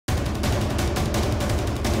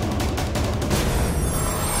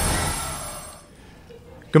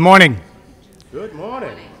Good morning. Good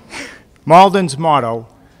morning. Malden's motto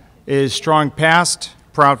is strong past,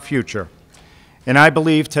 proud future. And I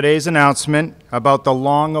believe today's announcement about the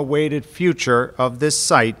long-awaited future of this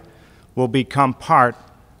site will become part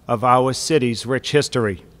of our city's rich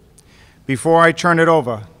history. Before I turn it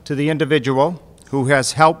over to the individual who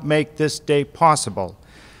has helped make this day possible,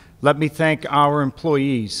 let me thank our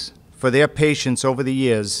employees for their patience over the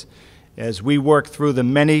years as we work through the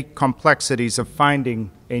many complexities of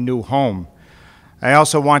finding a new home. I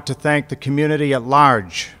also want to thank the community at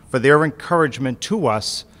large for their encouragement to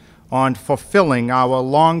us on fulfilling our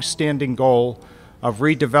long-standing goal of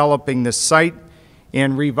redeveloping the site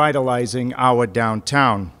and revitalizing our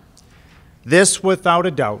downtown. This, without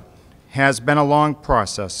a doubt, has been a long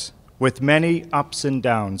process with many ups and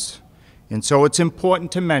downs, and so it's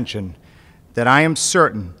important to mention that I am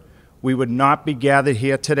certain we would not be gathered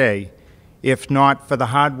here today if not for the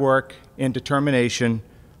hard work and determination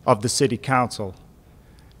of the City Council.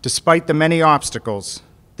 Despite the many obstacles,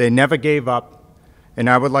 they never gave up, and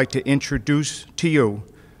I would like to introduce to you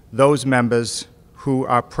those members who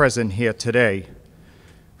are present here today.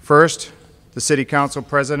 First, the City Council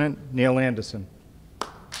President, Neil Anderson.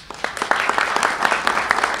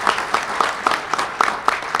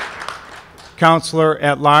 Councilor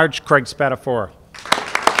at Large, Craig Spadafora.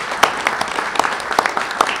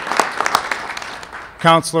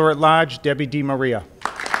 Councilor at Large, Debbie DiMaria.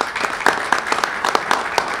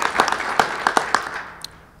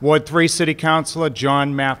 Ward 3 City Councilor,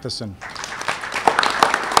 John Matheson.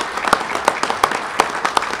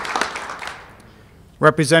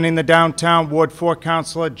 Representing the downtown, Ward 4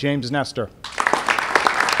 Councilor, James Nestor.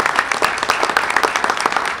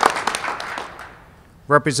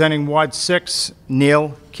 Representing Ward 6,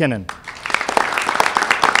 Neil Kinnan.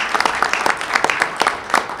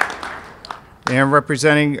 And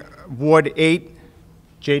representing Ward 8,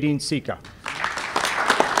 Jadine Sika.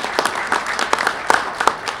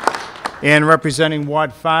 And representing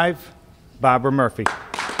Ward 5, Barbara Murphy.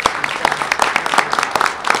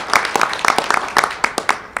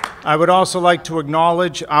 I would also like to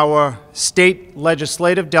acknowledge our state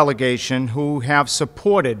legislative delegation who have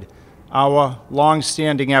supported our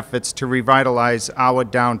long-standing efforts to revitalize our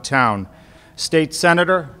downtown. State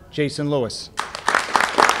Senator Jason Lewis.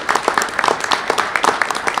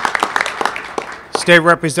 State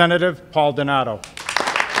Representative Paul Donato.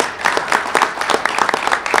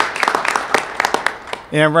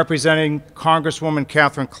 And representing Congresswoman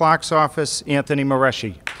Catherine Clark's office, Anthony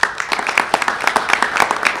Mareschi.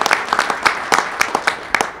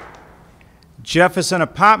 Jefferson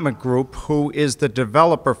Apartment Group, who is the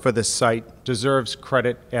developer for this site, deserves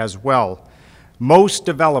credit as well. Most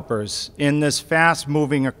developers in this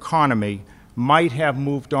fast-moving economy might have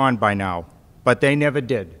moved on by now, but they never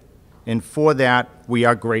did. And for that, we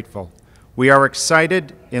are grateful. We are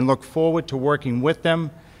excited and look forward to working with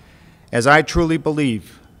them, as I truly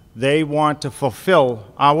believe they want to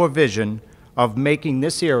fulfill our vision of making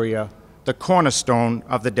this area the cornerstone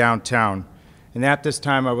of the downtown. And at this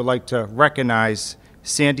time, I would like to recognize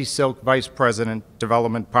Sandy Silk, Vice President,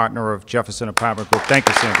 Development Partner of Jefferson Apartment Group. Thank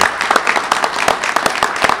you, Sandy.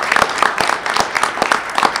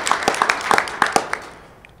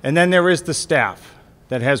 And then there is the staff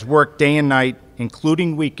that has worked day and night,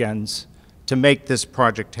 including weekends, to make this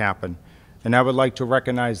project happen. And I would like to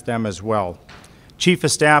recognize them as well. Chief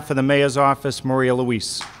of Staff for the Mayor's Office, Maria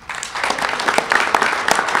Luis.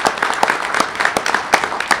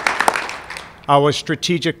 Our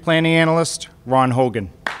Strategic Planning Analyst, Ron Hogan.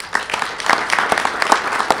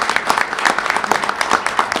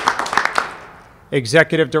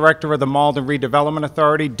 Executive Director of the Malden Redevelopment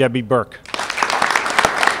Authority, Debbie Burke.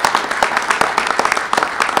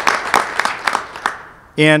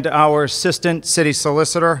 And our Assistant City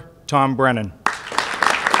Solicitor, Tom Brennan.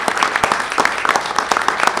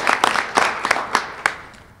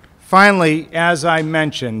 Finally, as I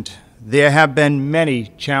mentioned, there have been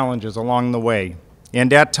many challenges along the way,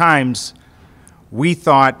 and at times we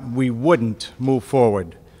thought we wouldn't move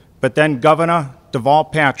forward. But then Governor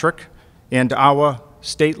Deval Patrick and our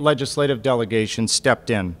state legislative delegation stepped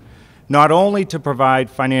in, not only to provide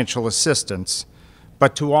financial assistance,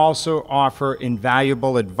 but to also offer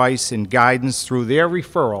invaluable advice and guidance through their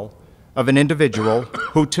referral of an individual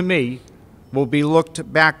who, to me, will be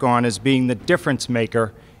looked back on as being the difference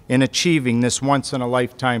maker in achieving this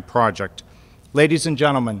once-in-a-lifetime project. Ladies and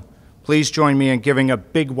gentlemen, please join me in giving a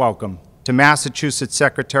big welcome to Massachusetts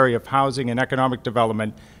Secretary of Housing and Economic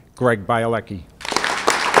Development, Greg Bialecki.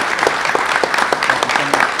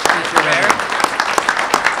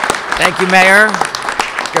 Thank you, Mayor.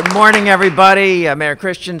 Good morning, everybody. Mayor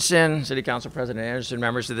Christenson, City Council President Anderson,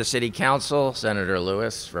 members of the City Council, Senator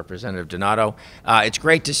Lewis, Representative Donato. It's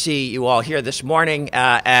great to see you all here this morning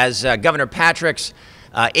as Governor Patrick's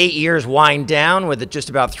 8 years wind down with just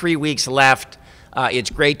about 3 weeks left. It's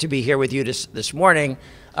great to be here with you this morning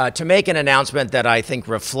to make an announcement that I think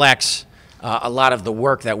reflects a lot of the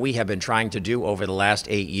work that we have been trying to do over the last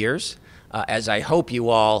 8 years. As I hope you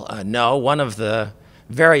all know, one of the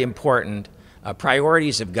very important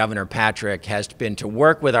priorities of Governor Patrick has been to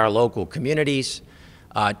work with our local communities,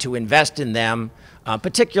 to invest in them,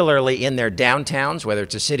 particularly in their downtowns, whether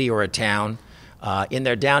it's a city or a town, in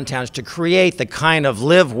their downtowns, to create the kind of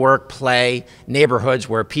live, work, play neighborhoods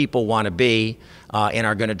where people want to be and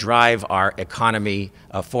are going to drive our economy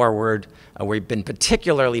forward. We've been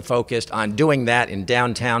particularly focused on doing that in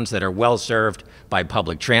downtowns that are well served by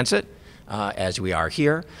public transit, as we are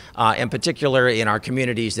here, in particular in our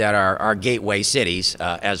communities that are our gateway cities,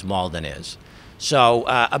 as Malden is. So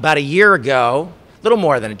about a year ago,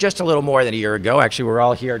 just a little more than a year ago, actually we're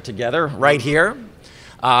all here together, right here,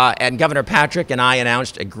 and Governor Patrick and I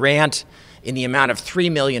announced a grant in the amount of $3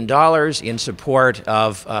 million in support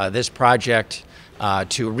of this project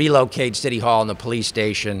to relocate City Hall and the police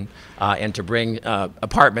station and to bring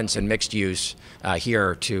apartments and mixed use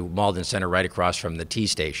here to Malden Center right across from the T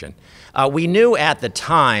station. We knew at the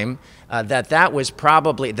time that was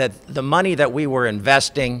probably, that the money that we were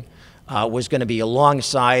investing was going to be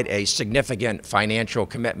alongside a significant financial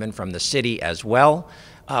commitment from the city as well.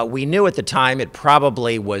 We knew at the time it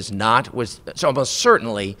probably was almost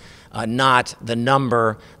certainly not the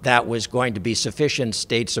number that was going to be sufficient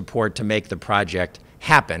state support to make the project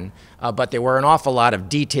happen, but there were an awful lot of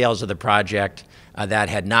details of the project that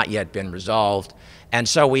had not yet been resolved. And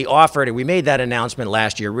so we made that announcement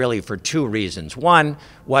last year really for two reasons. One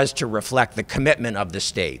was to reflect the commitment of the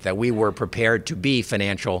state, that we were prepared to be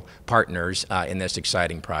financial partners in this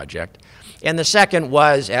exciting project. And the second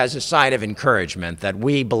was as a sign of encouragement, that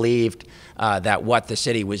we believed that what the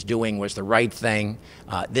city was doing was the right thing.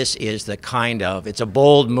 This is it's a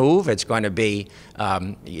bold move. It's going to be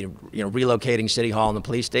relocating City Hall and the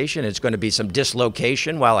police station. It's going to be some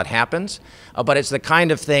dislocation while it happens, but it's the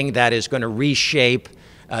kind of thing that is going to reshape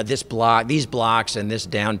these blocks and this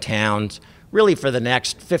downtown really for the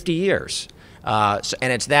next 50 years. And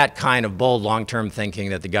it's that kind of bold long-term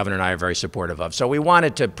thinking that the governor and I are very supportive of. So we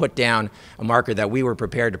wanted to put down a marker that we were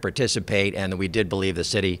prepared to participate and that we did believe the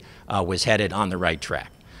city was headed on the right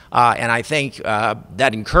track. And I think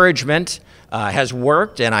that encouragement has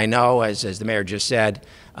worked, and I know, as the mayor just said,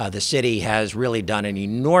 the city has really done an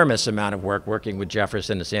enormous amount of work working with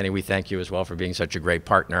Jefferson and Sandy. We thank you as well for being such a great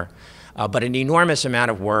partner. But an enormous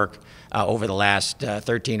amount of work over the last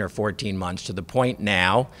 13 or 14 months, to the point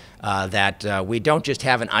now that we don't just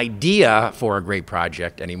have an idea for a great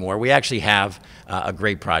project anymore. We actually have a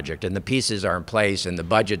great project, and the pieces are in place and the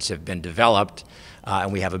budgets have been developed,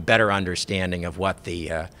 and we have a better understanding of what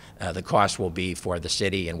the cost will be for the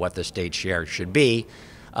city and what the state share should be.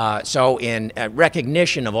 So in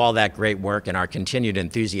recognition of all that great work and our continued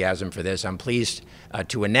enthusiasm for this, I'm pleased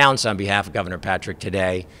to announce on behalf of Governor Patrick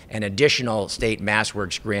today an additional state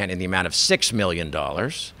Massworks grant in the amount of $6 million,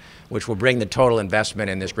 which will bring the total investment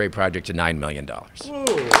in this great project to $9 million. And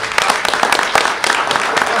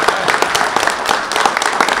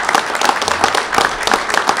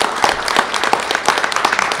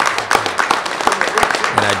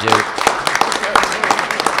I do.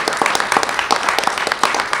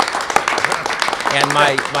 And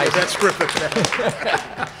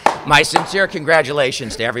my sincere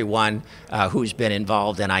congratulations to everyone who's been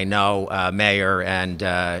involved, and I know, Mayor,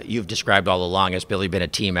 and you've described all along, it's really been a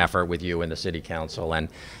team effort with you and the City Council, and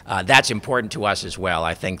that's important to us as well.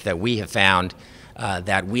 I think that we have found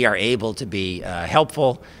that we are able to be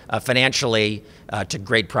helpful financially to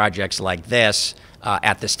great projects like this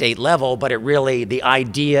at the state level, but the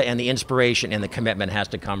idea and the inspiration and the commitment has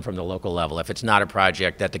to come from the local level. If it's not a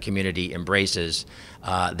project that the community embraces,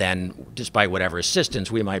 then despite whatever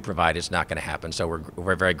assistance we might provide, it's not going to happen. So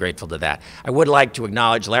we're very grateful to that. I would like to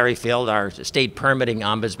acknowledge Larry Field, our state permitting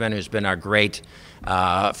ombudsman, who's been our great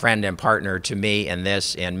friend and partner to me in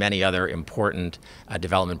this and many other important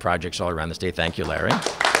development projects all around the state. Thank you, Larry.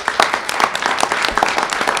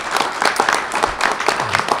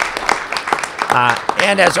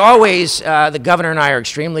 And as always, the governor and I are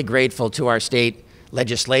extremely grateful to our state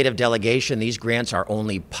legislative delegation. These grants are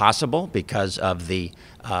only possible because of the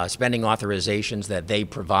spending authorizations that they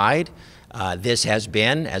provide. This has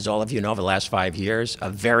been, as all of you know, over the last 5 years, a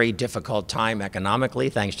very difficult time economically,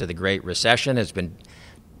 thanks to the Great Recession. It's been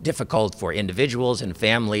difficult for individuals and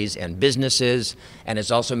families and businesses, and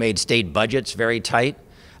it's also made state budgets very tight.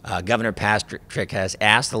 Governor Patrick has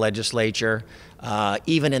asked the legislature,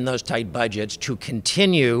 even in those tight budgets, to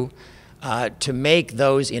continue to make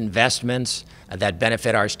those investments that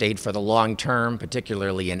benefit our state for the long term,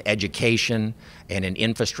 particularly in education and in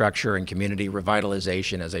infrastructure and community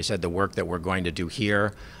revitalization. As I said, the work that we're going to do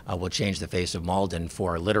here will change the face of Malden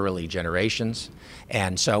for literally generations.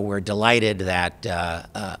 And so we're delighted that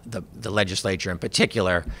the legislature in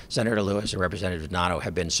particular, Senator Lewis and Representative Donato,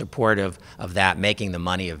 have been supportive of that, making the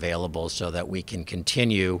money available so that we can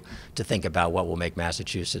continue to think about what will make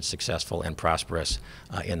Massachusetts successful and prosperous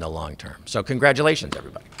in the long term. So congratulations,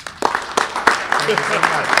 everybody. Thank you so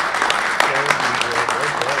much.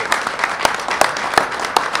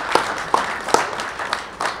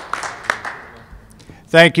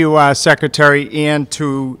 Thank you, Secretary, and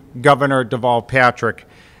to Governor Deval Patrick.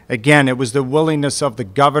 Again, it was the willingness of the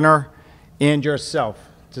governor and yourself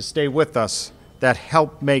to stay with us that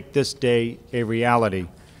helped make this day a reality.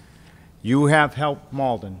 You have helped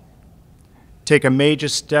Malden take a major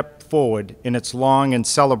step forward in its long and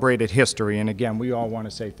celebrated history, and again, we all want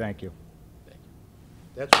to say thank you.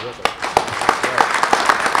 That's terrific.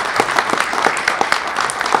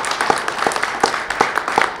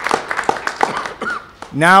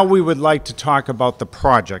 Now we would like to talk about the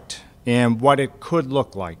project and what it could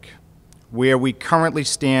look like. Where we currently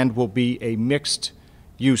stand will be a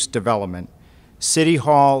mixed-use development. City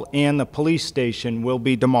Hall and the police station will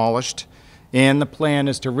be demolished, and the plan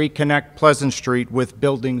is to reconnect Pleasant Street with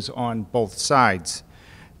buildings on both sides.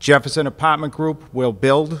 Jefferson Apartment Group will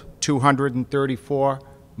build 234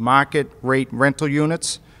 market-rate rental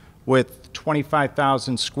units with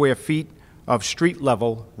 25,000 square feet of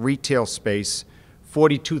street-level retail space,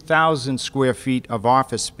 42,000 square feet of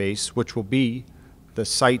office space, which will be the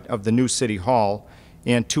site of the new City Hall,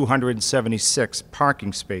 and 276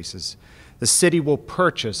 parking spaces. The city will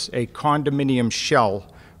purchase a condominium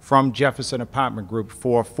shell from Jefferson Apartment Group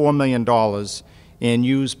for $4 million and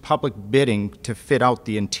use public bidding to fit out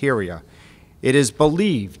the interior. It is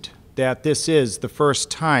believed that this is the first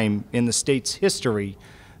time in the state's history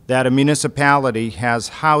that a municipality has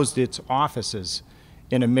housed its offices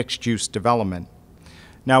in a mixed-use development.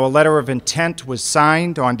 Now, a letter of intent was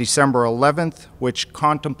signed on December 11th, which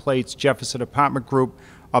contemplates Jefferson Apartment Group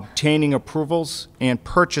obtaining approvals and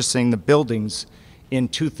purchasing the buildings in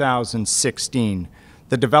 2016.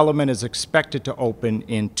 The development is expected to open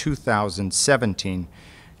in 2017.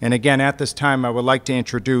 And again, at this time, I would like to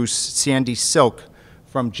introduce Sandy Silk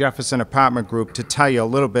from Jefferson Apartment Group to tell you a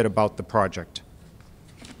little bit about the project.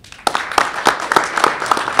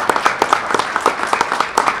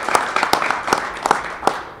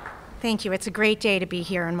 Thank you. It's a great day to be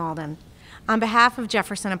here in Malden. On behalf of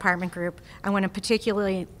Jefferson Apartment Group, I want to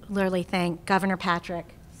particularly thank Governor Patrick,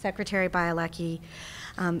 Secretary Bialecki,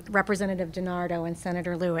 Representative Donato, and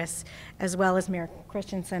Senator Lewis, as well as Mayor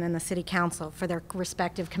Christenson and the City Council for their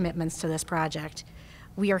respective commitments to this project.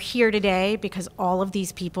 We are here today because all of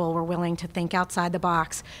these people were willing to think outside the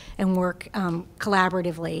box and work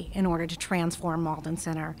collaboratively in order to transform Malden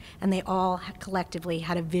Center, and they all collectively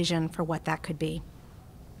had a vision for what that could be.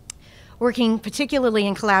 Working particularly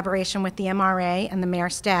in collaboration with the MRA and the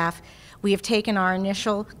mayor's staff, we have taken our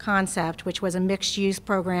initial concept, which was a mixed-use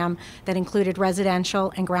program that included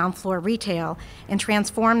residential and ground floor retail, and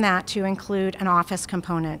transformed that to include an office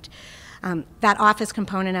component. That office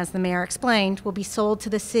component, as the mayor explained, will be sold to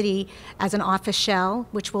the city as an office shell,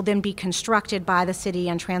 which will then be constructed by the city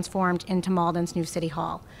and transformed into Malden's new City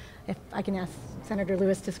Hall. If I can ask Senator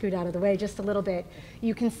Lewis to scoot out of the way just a little bit.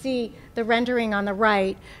 You can see the rendering on the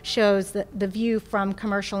right shows the view from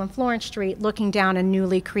Commercial and Florence Street looking down a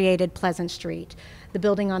newly created Pleasant Street. The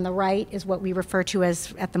building on the right is what we refer to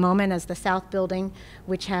as, at the moment, as the South Building,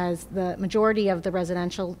 which has the majority of the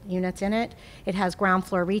residential units in it. It has ground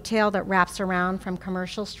floor retail that wraps around from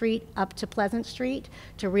Commercial Street up to Pleasant Street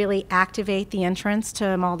to really activate the entrance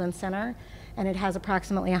to Malden Center. And it has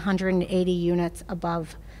approximately 180 units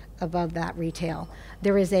above that retail.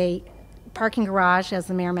 There is a parking garage, as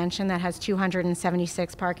the mayor mentioned, that has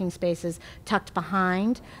 276 parking spaces tucked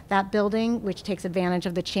behind that building, which takes advantage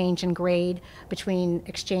of the change in grade between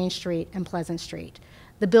Exchange Street and Pleasant Street.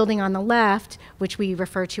 The building on the left, which we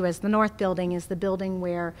refer to as the North Building, is the building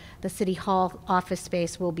where the City Hall office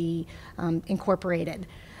space will be incorporated.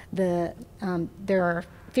 There are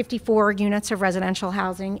 54 units of residential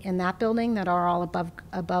housing in that building that are all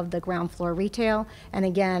above the ground floor retail. And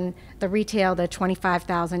again, the retail, the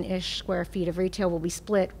 25,000-ish square feet of retail, will be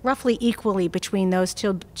split roughly equally between those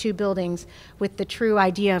two buildings, with the true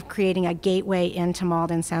idea of creating a gateway into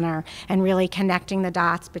Malden Center and really connecting the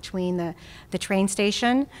dots between the train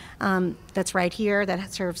station that's right here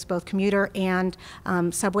that serves both commuter and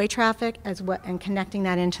subway traffic, and connecting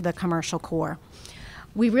that into the commercial core.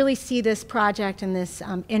 We really see this project and this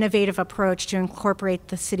innovative approach to incorporate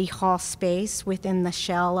the City Hall space within the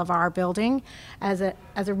shell of our building as a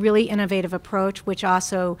really innovative approach, which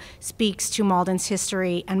also speaks to Malden's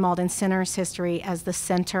history and Malden Center's history as the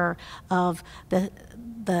center of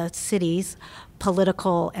the city's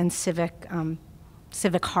political and civic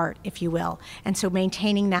heart, if you will. And so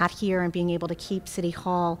maintaining that here and being able to keep City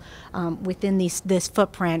Hall within this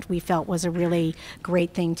footprint, we felt was a really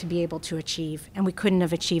great thing to be able to achieve. And we couldn't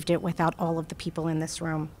have achieved it without all of the people in this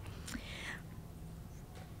room.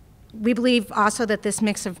 We believe also that this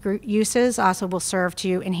mix of uses also will serve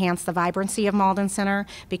to enhance the vibrancy of Malden Center,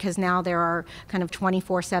 because now there are kind of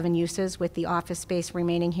 24/7 uses with the office space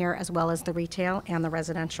remaining here, as well as the retail and the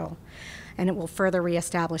residential. And it will further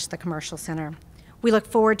reestablish the commercial center. We look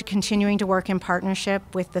forward to continuing to work in partnership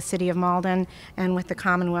with the City of Malden and with the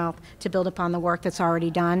Commonwealth to build upon the work that's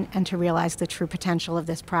already done and to realize the true potential of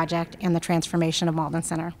this project and the transformation of Malden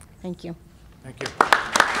Center. Thank you. Thank you.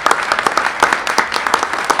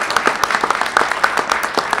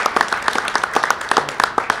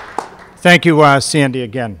 Thank you, Sandy,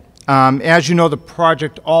 again. As you know, the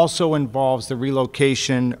project also involves the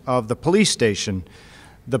relocation of the police station.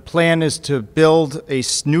 The plan is to build a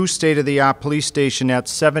new state-of-the-art police station at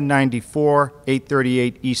 794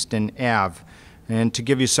 838 Easton Ave. And to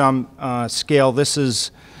give you some scale, this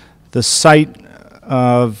is the site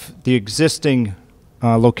of the existing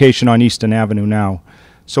location on Easton Avenue now.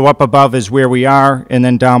 So up above is where we are, and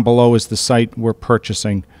then down below is the site we're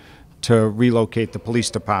purchasing to relocate the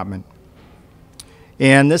police department.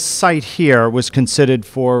 And this site here was considered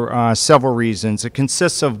for several reasons. It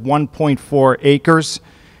consists of 1.4 acres,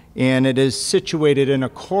 and it is situated in a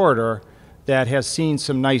corridor that has seen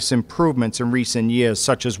some nice improvements in recent years,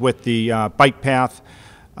 such as with the bike path,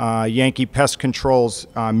 Yankee Pest Control's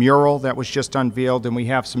mural that was just unveiled, and we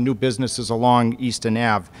have some new businesses along Easton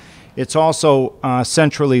Ave. It's also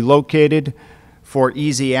centrally located for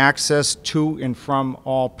easy access to and from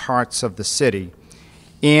all parts of the city.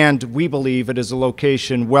 And we believe it is a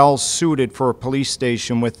location well suited for a police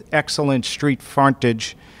station with excellent street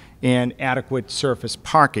frontage and adequate surface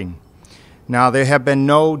parking. Now, there have been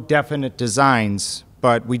no definite designs,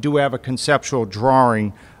 but we do have a conceptual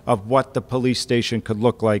drawing of what the police station could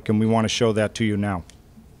look like, and we want to show that to you now.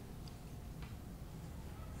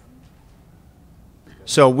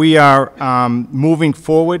 So we are moving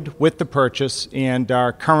forward with the purchase and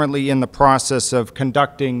are currently in the process of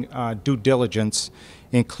conducting due diligence,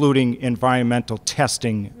 including environmental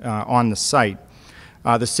testing on the site.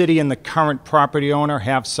 The city and the current property owner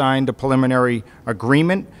have signed a preliminary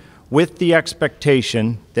agreement with the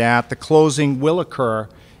expectation that the closing will occur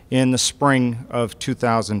in the spring of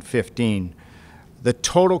 2015. The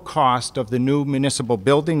total cost of the new municipal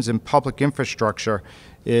buildings and public infrastructure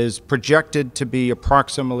is projected to be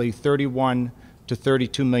approximately $31 to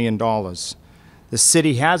 $32 million. The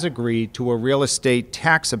city has agreed to a real estate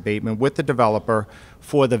tax abatement with the developer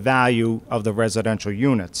for the value of the residential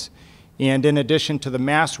units. And in addition to the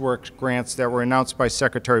Massworks grants that were announced by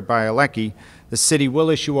Secretary Bialecki, the city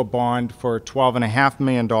will issue a bond for $12.5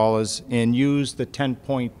 million and use the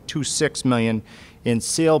 $10.26 million in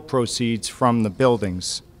sale proceeds from the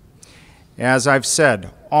buildings. As I've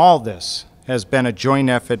said, all this has been a joint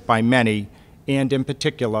effort by many, and in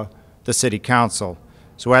particular, the City Council.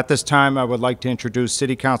 So at this time, I would like to introduce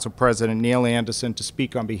City Council President Neil Anderson to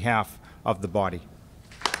speak on behalf of the body.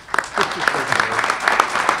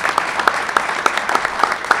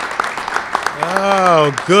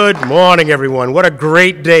 Oh, good morning, everyone. What a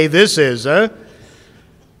great day this is, huh?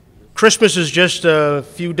 Christmas is just a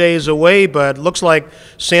few days away, but looks like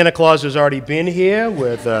Santa Claus has already been here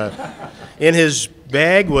with, in his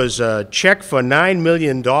bag was a check for $9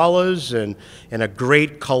 million and a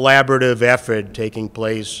great collaborative effort taking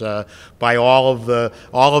place by all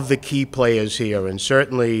of the key players here. And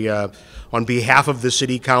certainly on behalf of the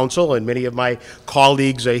City Council, and many of my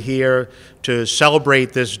colleagues are here to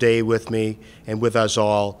celebrate this day with me and with us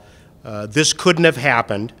all. This couldn't have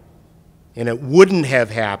happened, and it wouldn't have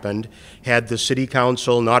happened had the City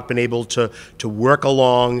Council not been able to work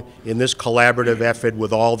along in this collaborative effort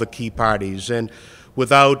with all the key parties. And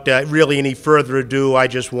without really any further ado, I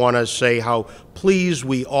just want to say how pleased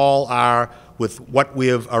we all are with what we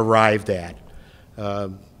have arrived at.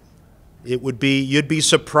 You'd be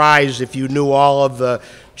surprised if you knew all of the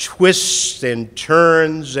twists and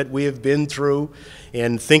turns that we have been through,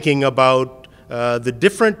 and thinking about the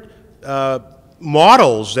different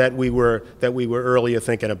models that we were earlier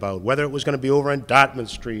thinking about, whether it was going to be over on Dartmouth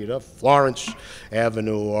Street or Florence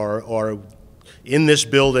Avenue or in this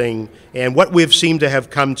building, and what we've seemed to have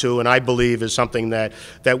come to, and I believe is something that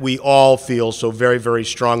we all feel so very, very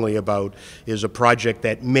strongly about, is a project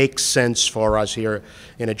that makes sense for us here,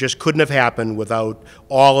 and it just couldn't have happened without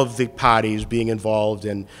all of the parties being involved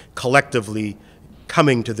and collectively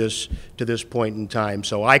coming to this point in time.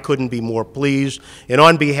 So I couldn't be more pleased, and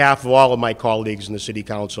on behalf of all of my colleagues in the City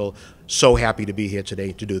Council, so happy to be here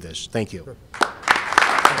today to do this. Thank you.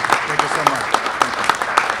 Thank you so much.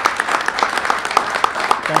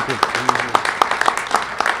 Thank you.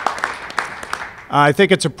 I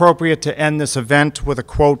think it's appropriate to end this event with a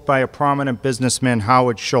quote by a prominent businessman,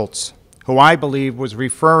 Howard Schultz, who I believe was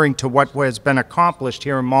referring to what has been accomplished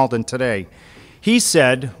here in Malden today. He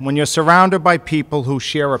said, when you're surrounded by people who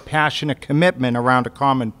share a passionate commitment around a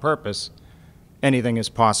common purpose, anything is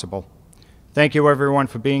possible. Thank you, everyone,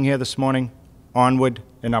 for being here this morning. Onward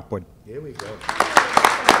and upward. Here we go.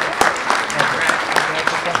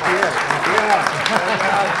 Yeah.